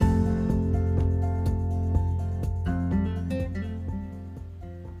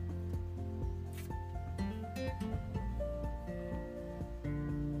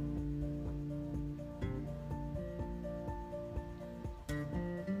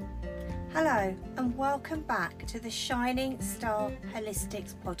Hello and welcome back to the Shining Star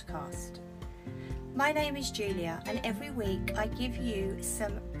Holistics podcast. My name is Julia and every week I give you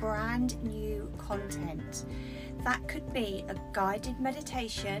some brand new content. That could be a guided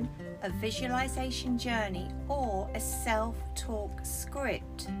meditation, a visualization journey or a self-talk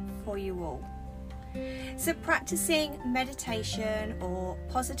script for you all. So practicing meditation or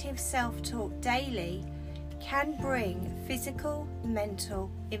positive self-talk daily can bring physical, mental,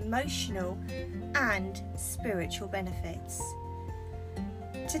 emotional and spiritual benefits.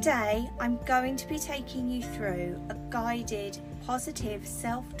 Today I'm going to be taking you through a guided positive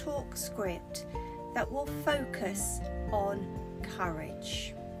self-talk script that will focus on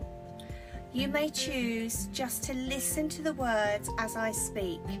courage. You may choose just to listen to the words as I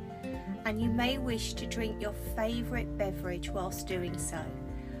speak, and you may wish to drink your favourite beverage whilst doing so.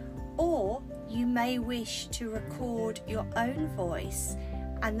 Or you may wish to record your own voice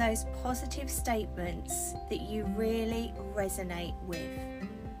and those positive statements that you really resonate with.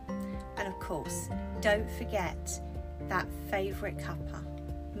 And of course, don't forget that favourite cuppa.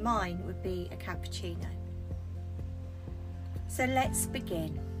 Mine would be a cappuccino. So let's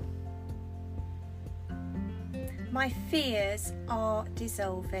begin. My fears are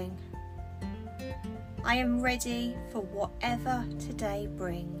dissolving. I am ready for whatever today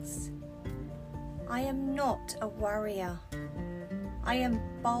brings. I am not a worrier. I am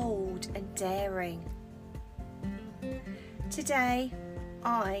bold and daring. Today,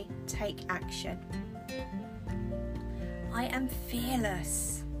 I take action. I am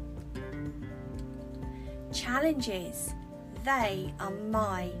fearless. Challenges, they are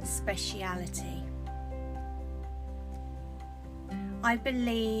my speciality. I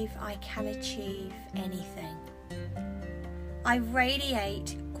believe I can achieve anything. I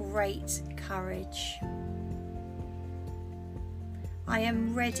radiate great courage. I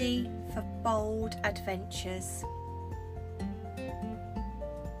am ready for bold adventures.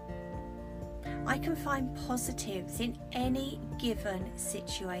 I can find positives in any given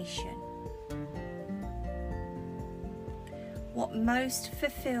situation. What most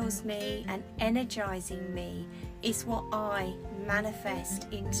fulfills me and energizing me is what I manifest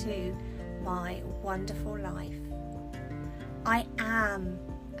into my wonderful life. I am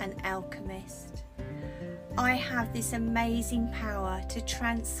an alchemist. I have this amazing power to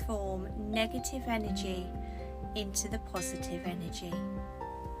transform negative energy into the positive energy.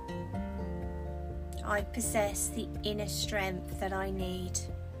 I possess the inner strength that I need,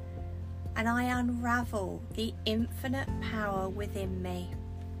 and I unravel the infinite power within me.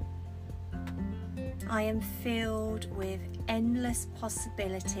 I am filled with endless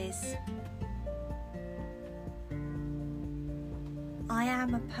possibilities. I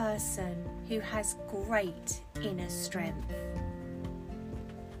am a person who has great inner strength.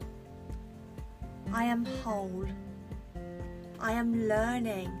 I am whole. I am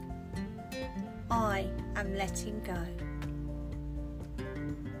learning. I am letting go.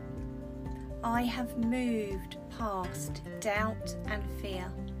 I have moved past doubt and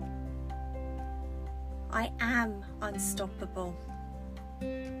fear. I am unstoppable.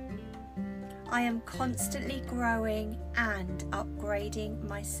 I am constantly growing and upgrading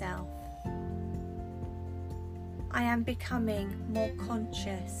myself. I am becoming more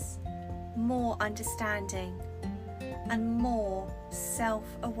conscious, more understanding, and more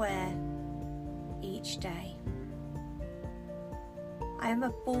self-aware each day. I am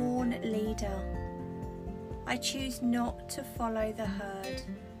a born leader. I choose not to follow the herd.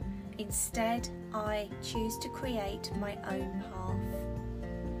 Instead, I choose to create my own path.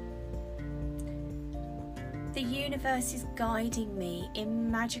 The universe is guiding me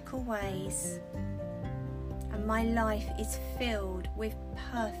in magical ways, and my life is filled with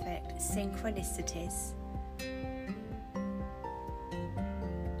perfect synchronicities.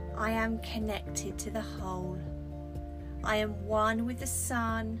 I am connected to the whole. I am one with the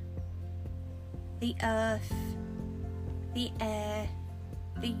sun, the earth, the air,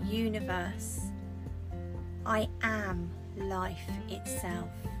 the universe. I am life itself.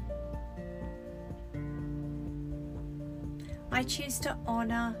 I choose to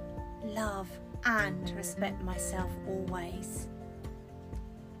honour, love and respect myself always.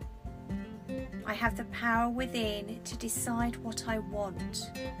 I have the power within to decide what I want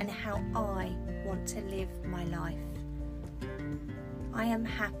and how I want to live my life. I am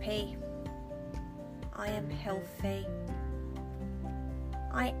happy. I am healthy.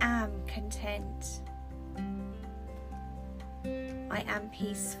 I am content. I am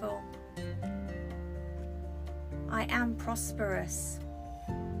peaceful. I am prosperous.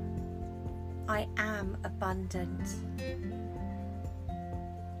 I am abundant.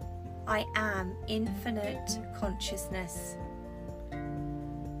 I am infinite consciousness.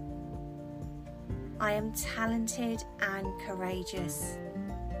 I am talented and courageous.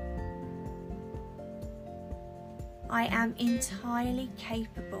 I am entirely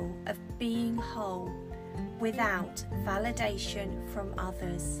capable of being whole without validation from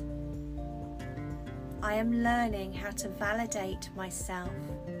others. I am learning how to validate myself.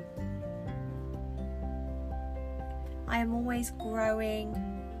 I am always growing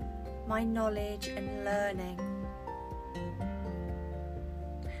my knowledge and learning.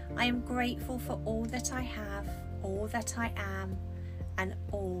 I am grateful for all that I have, all that I am, and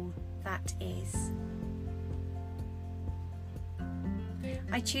all that is.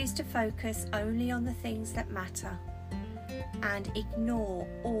 I choose to focus only on the things that matter and ignore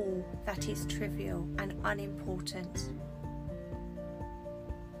all that is trivial and unimportant.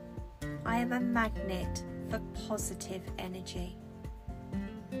 I am a magnet for positive energy.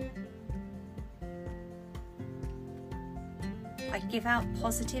 I give out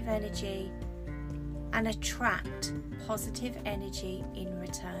positive energy and attract positive energy in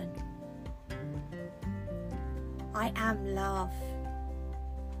return. I am love.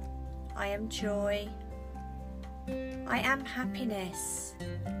 I am joy. I am happiness.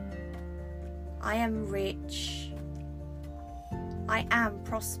 I am rich. I am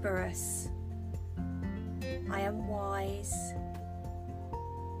prosperous. I am wise.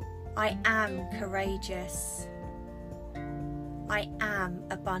 I am courageous. I am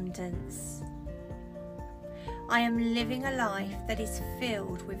abundance. I am living a life that is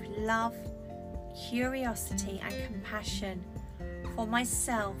filled with love, curiosity, and compassion for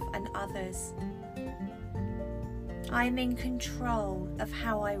myself and others. I am in control of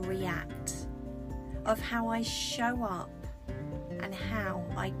how I react, of how I show up, and how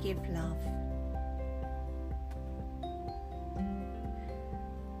I give love.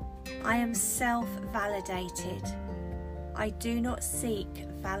 I am self-validated. I do not seek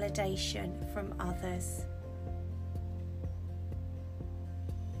validation from others.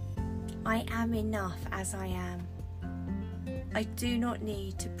 I am enough as I am. I do not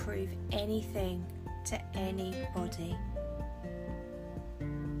need to prove anything to anybody.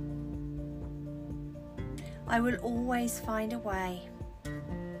 I will always find a way.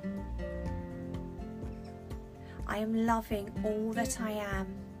 I am loving all that I am.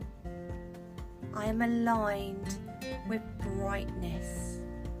 I am aligned with brightness.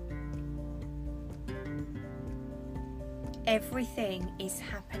 Everything is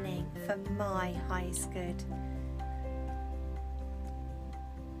happening for my highest good.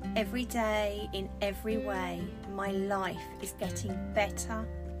 Every day, in every way, my life is getting better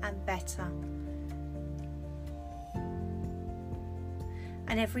and better.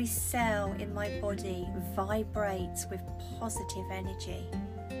 And every cell in my body vibrates with positive energy.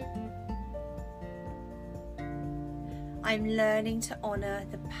 I'm learning to honour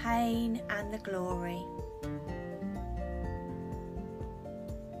the pain and the glory.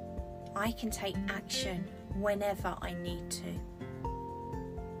 I can take action whenever I need to.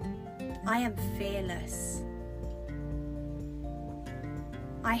 I am fearless.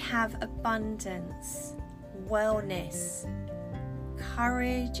 I have abundance, wellness,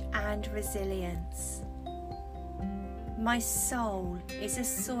 courage and resilience. My soul is a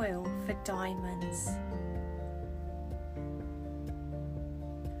soil for diamonds.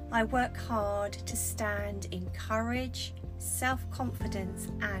 I work hard to stand in courage, self-confidence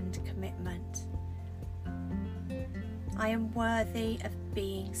and commitment. I am worthy of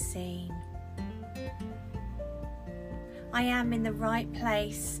being seen. I am in the right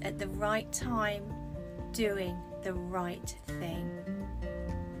place at the right time, doing the right thing.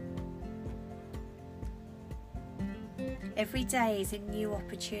 Every day is a new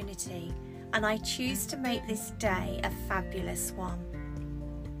opportunity, and I choose to make this day a fabulous one.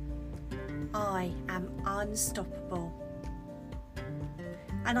 I am unstoppable,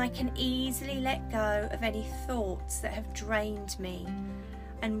 and I can easily let go of any thoughts that have drained me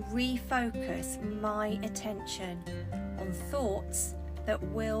and refocus my attention on thoughts that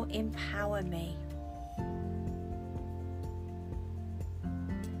will empower me.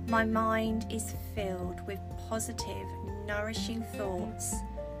 My mind is filled with positive, nourishing thoughts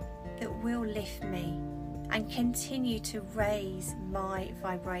that will lift me and continue to raise my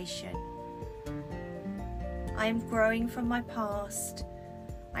vibration. I am growing from my past.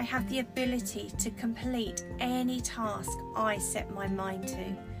 I have the ability to complete any task I set my mind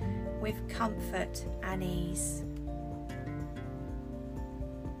to with comfort and ease.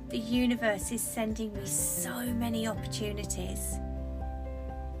 The universe is sending me so many opportunities.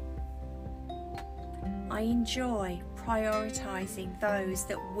 I enjoy prioritizing those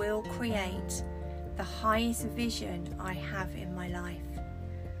that will create the highest vision I have in my life.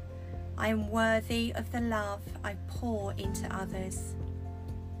 I am worthy of the love I pour into others.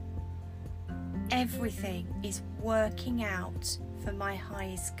 Everything is working out for my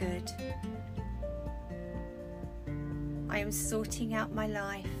highest good. I am sorting out my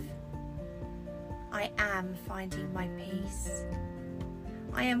life. I am finding my peace.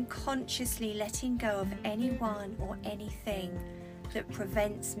 I am consciously letting go of anyone or anything that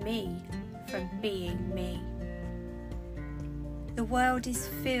prevents me from being me. The world is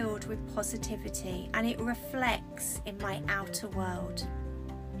filled with positivity and it reflects in my outer world.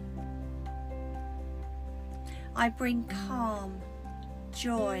 I bring calm,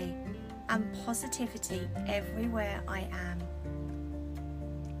 joy, and positivity everywhere I am.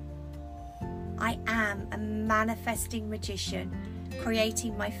 I am a manifesting magician,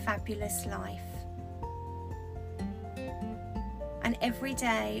 creating my fabulous life. And every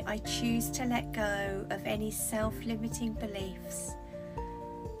day I choose to let go of any self-limiting beliefs,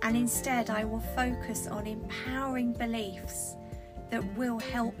 and instead I will focus on empowering beliefs that will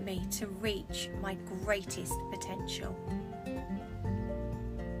help me to reach my greatest potential.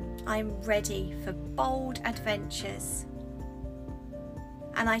 I'm ready for bold adventures,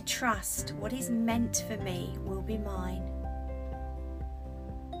 and I trust what is meant for me will be mine.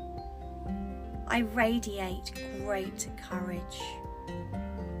 I radiate great courage.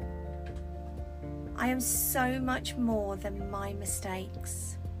 I am so much more than my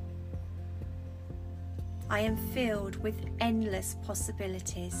mistakes. I am filled with endless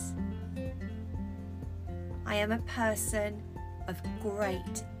possibilities. I am a person of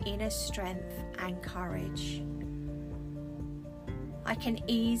great inner strength and courage. I can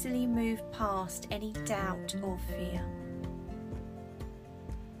easily move past any doubt or fear.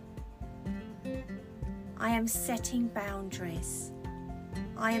 I am setting boundaries.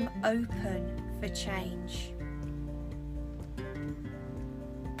 I am open for change.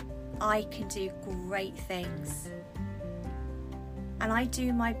 I can do great things. And I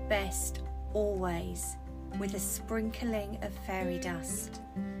do my best always with a sprinkling of fairy dust.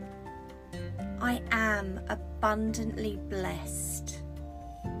 I am abundantly blessed.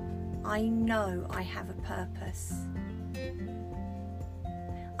 I know I have a purpose.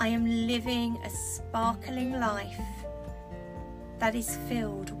 I am living a sparkling life that is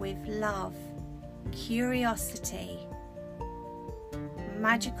filled with love, curiosity,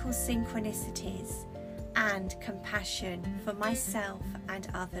 magical synchronicities, and compassion for myself and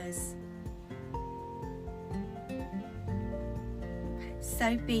others.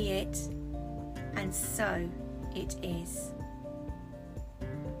 So be it, and so it is.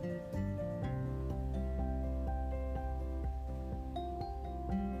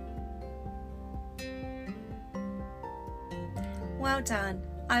 Well done.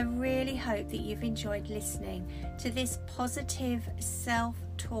 I really hope that you've enjoyed listening to this positive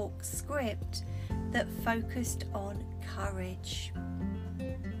self-talk script that focused on courage.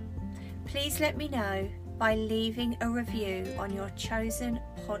 Please let me know by leaving a review on your chosen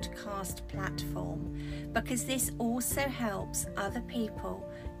podcast platform, because this also helps other people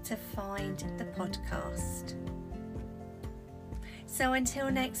to find the podcast. So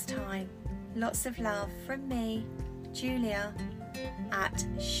until next time, lots of love from me, Julia, at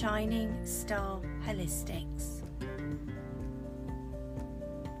Shining Star Holistics.